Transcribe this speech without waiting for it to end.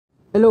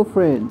Hello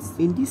friends,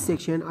 in this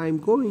section I am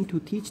going to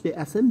teach the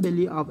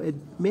assembly of a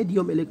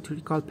medium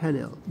electrical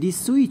panel. This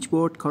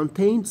switchboard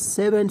contains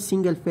 7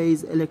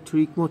 single-phase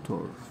electric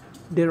motors.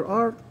 There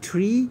are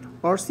 3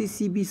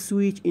 RCCB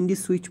switches in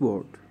this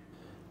switchboard.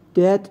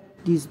 That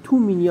these 2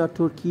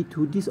 miniature keys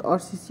to this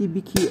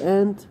RCCB key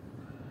and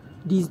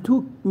these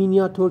 2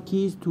 miniature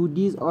keys to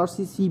this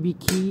RCCB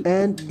key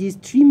and these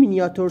 3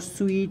 miniature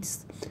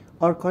switches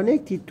are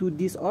connected to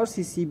this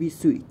RCCB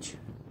switch.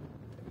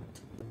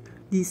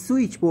 This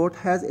switchboard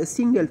has a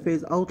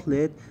single-phase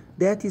outlet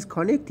that is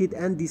connected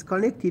and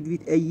disconnected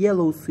with a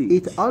yellow switch.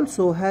 It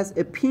also has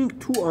a pink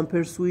 2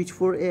 ampere switch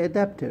for an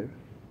adapter.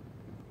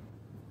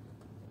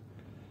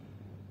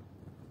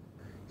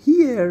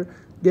 Here,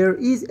 there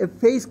is a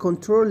phase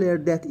controller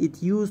that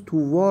it used to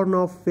warn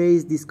off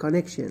phase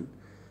disconnection,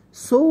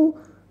 so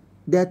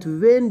that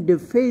when the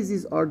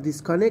phases are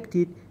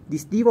disconnected,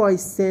 this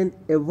device sends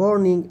a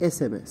warning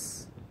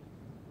SMS.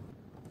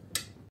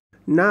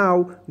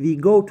 Now we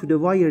go to the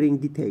wiring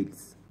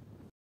details.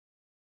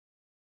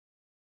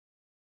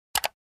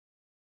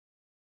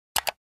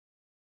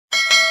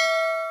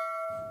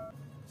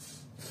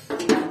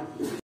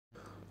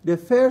 The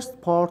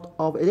first part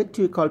of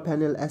electrical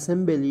panel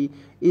assembly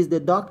is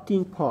the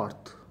ducting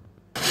part.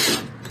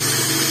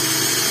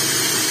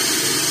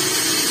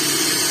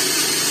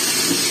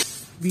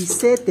 We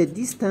set the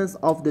distance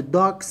of the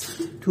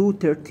ducts to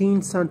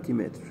 13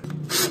 centimeters.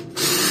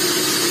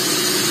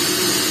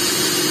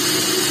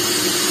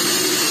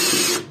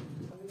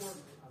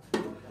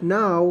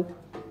 Now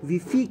we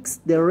fix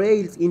the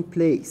rails in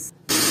place.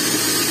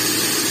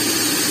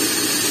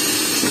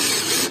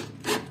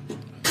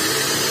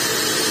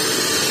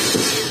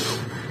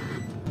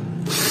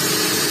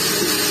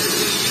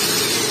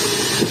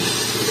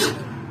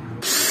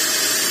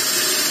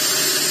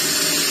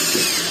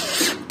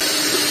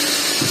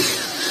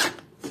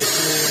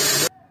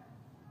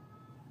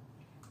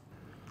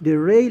 The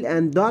rail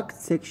and duct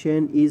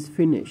section is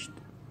finished.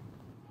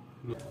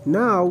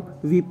 Now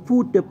we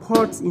put the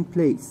parts in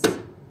place.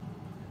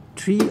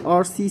 3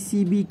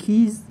 RCCB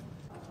keys,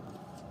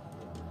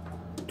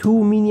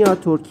 2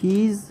 miniature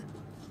keys,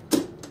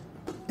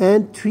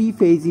 and 3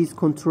 phases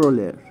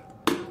controller.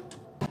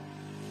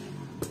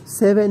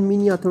 7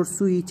 miniature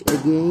switch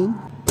again,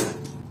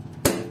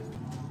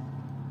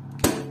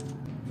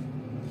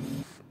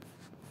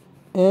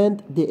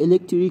 and the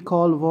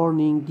electrical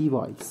warning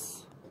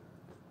device.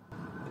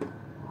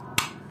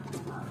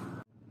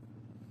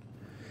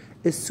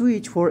 A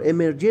switch for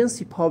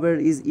emergency power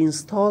is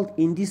installed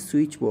in this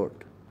switchboard.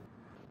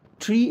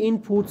 3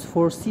 inputs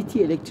for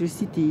city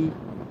electricity,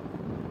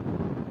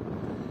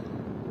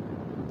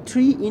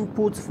 3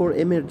 inputs for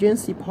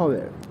emergency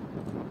power,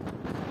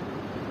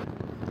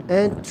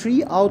 and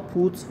 3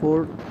 outputs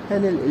for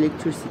panel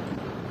electricity.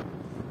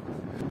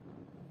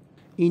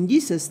 In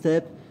this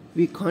step,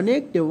 we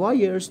connect the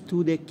wires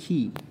to the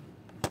key.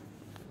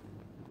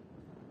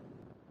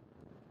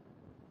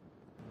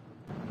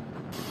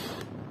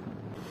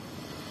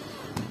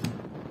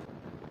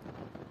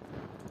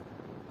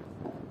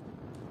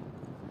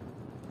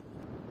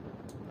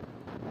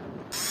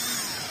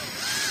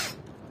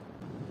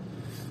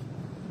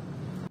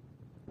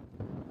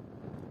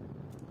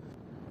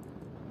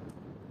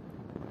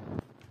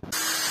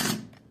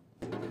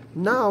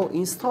 Now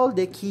install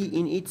the key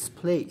in its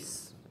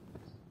place.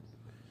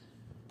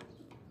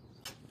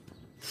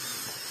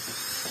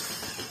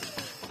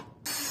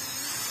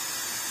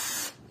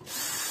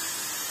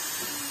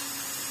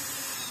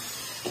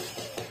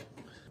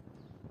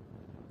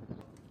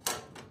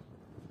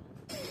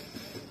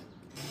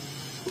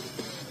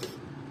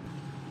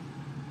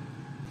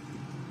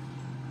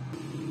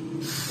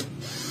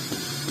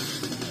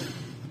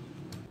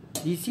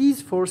 This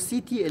is for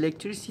city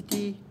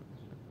electricity,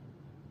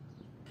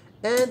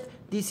 and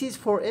this is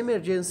for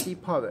emergency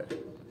power.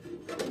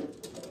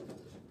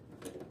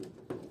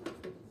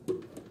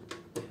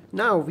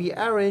 Now we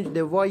arrange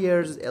the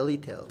wires a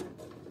little.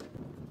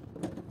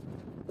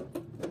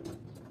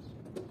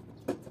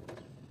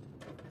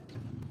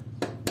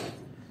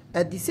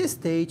 At this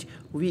stage,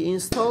 we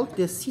install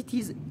the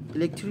city's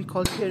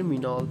electrical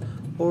terminal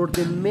or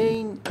the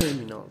main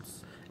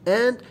terminals,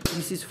 and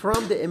this is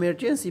from the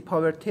emergency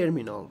power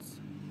terminals.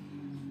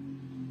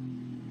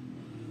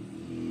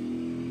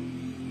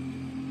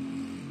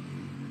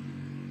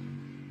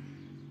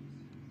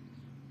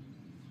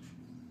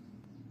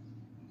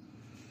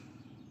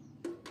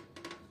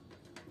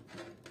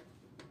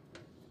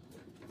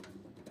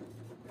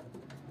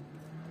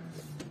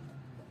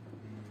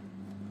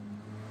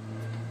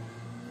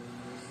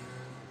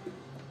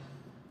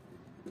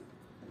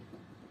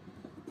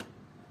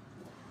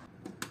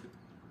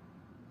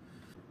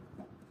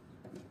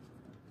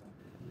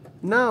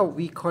 Now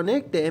we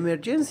connect the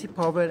emergency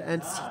power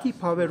and city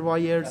power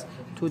wires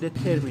to the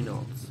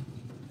terminals.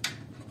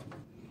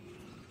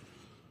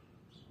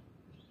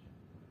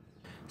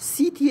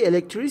 City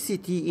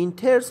electricity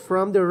enters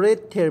from the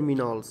red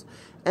terminals,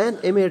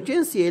 and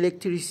emergency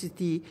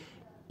electricity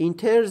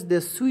enters the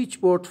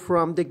switchboard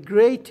from the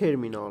gray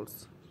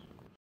terminals.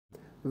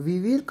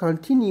 We will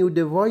continue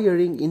the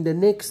wiring in the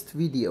next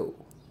video.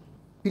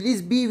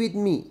 Please be with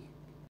me.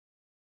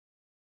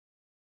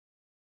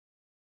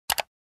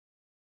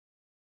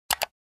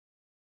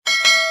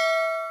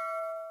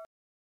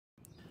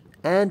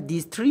 And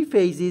these three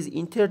phases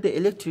enter the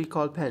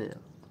electrical panel.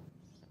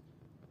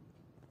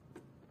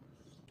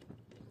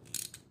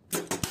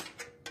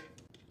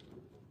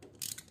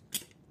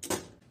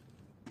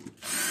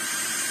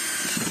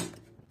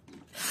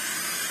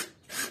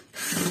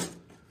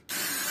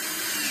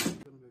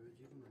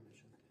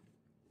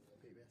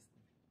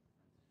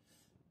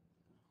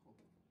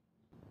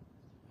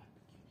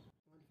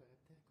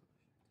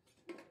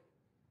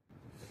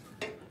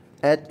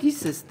 At this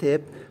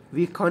step,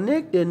 we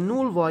connect the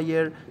null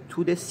wire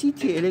to the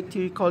CT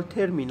electrical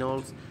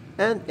terminals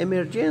and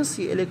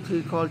emergency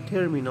electrical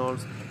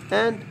terminals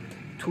and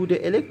to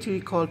the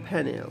electrical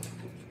panel.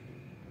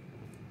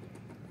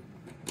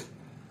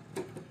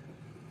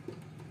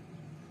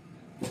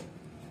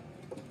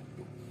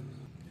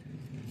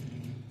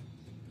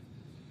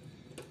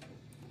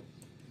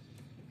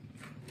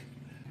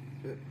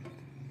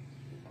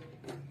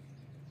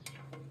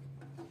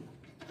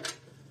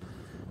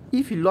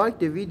 If you like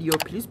the video,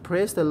 please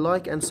press the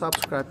like and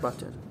subscribe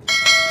button.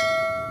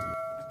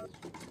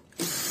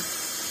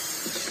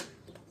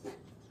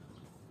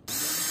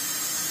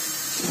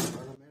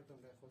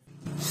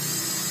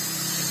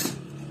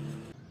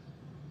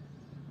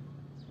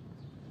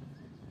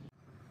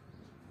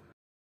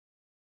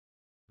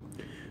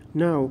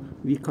 Now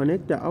we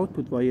connect the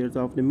output wires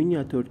of the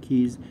miniature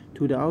keys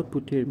to the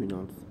output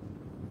terminals.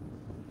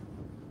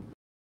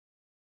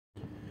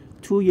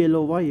 Two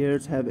yellow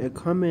wires have a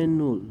common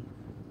null,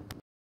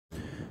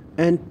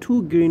 and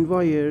two green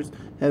wires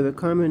have a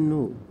common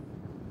null,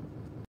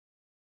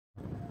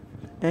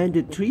 and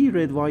the three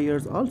red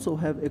wires also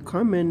have a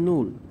common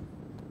null.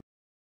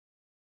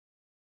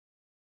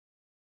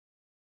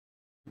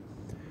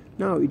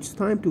 Now it's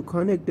time to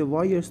connect the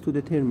wires to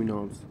the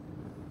terminals.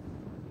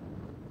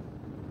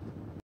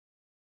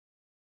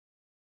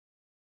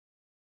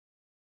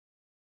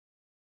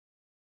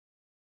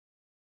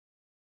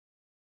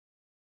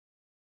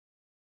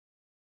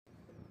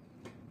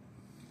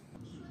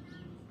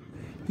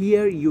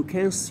 Here you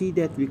can see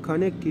that we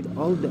connected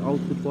all the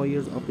output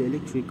wires of the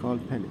electrical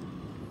panel.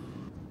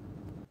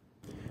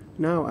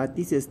 Now at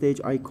this stage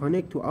I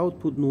connect to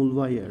output null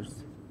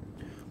wires.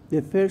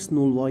 The first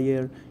null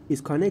wire is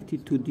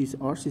connected to this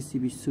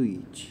RCCB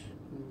switch,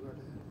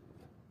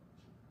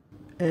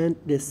 and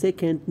the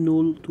second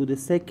null to the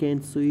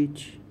second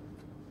switch,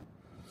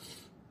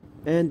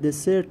 and the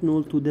third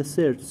null to the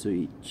third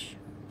switch.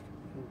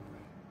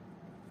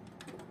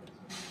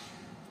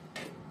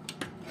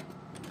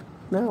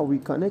 Now we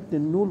connect the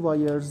null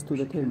wires to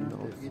the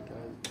terminals.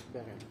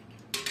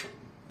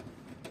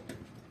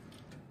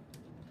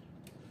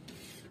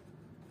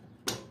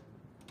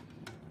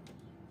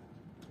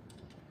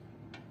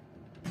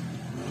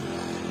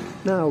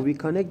 Now we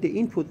connect the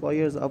input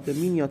wires of the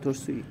miniature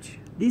switch.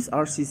 This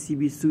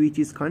RCCB switch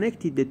is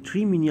connected to the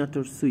 3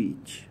 miniature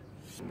switch.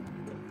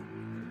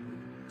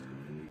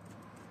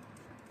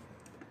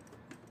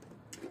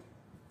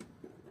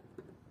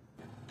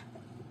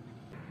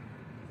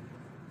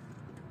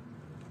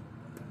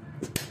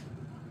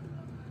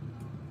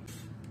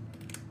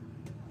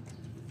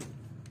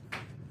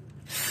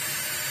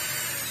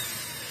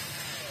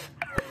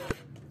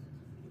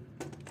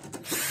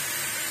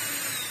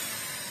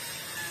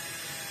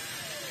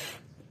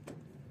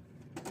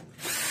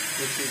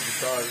 This is the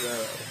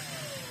charger.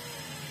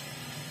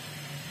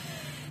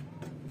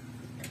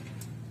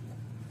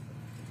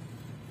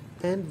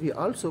 And we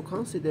also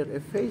consider a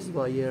phase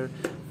wire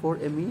for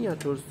a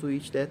miniature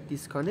switch that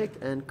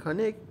disconnect and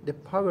connect the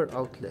power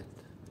outlet.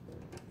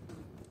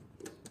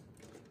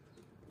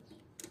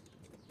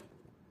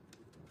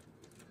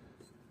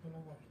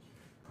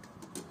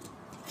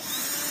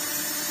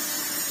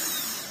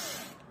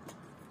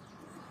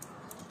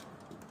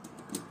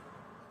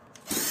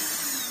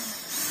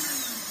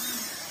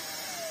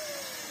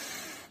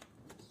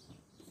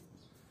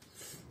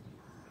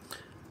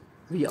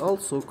 We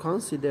also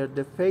consider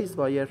the phase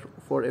wire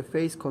for a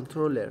phase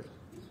controller.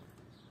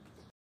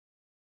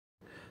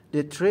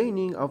 The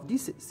training of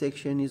this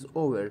section is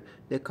over.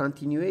 The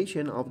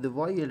continuation of the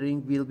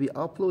wiring will be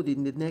uploaded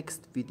in the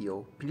next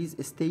video. Please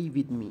stay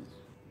with me.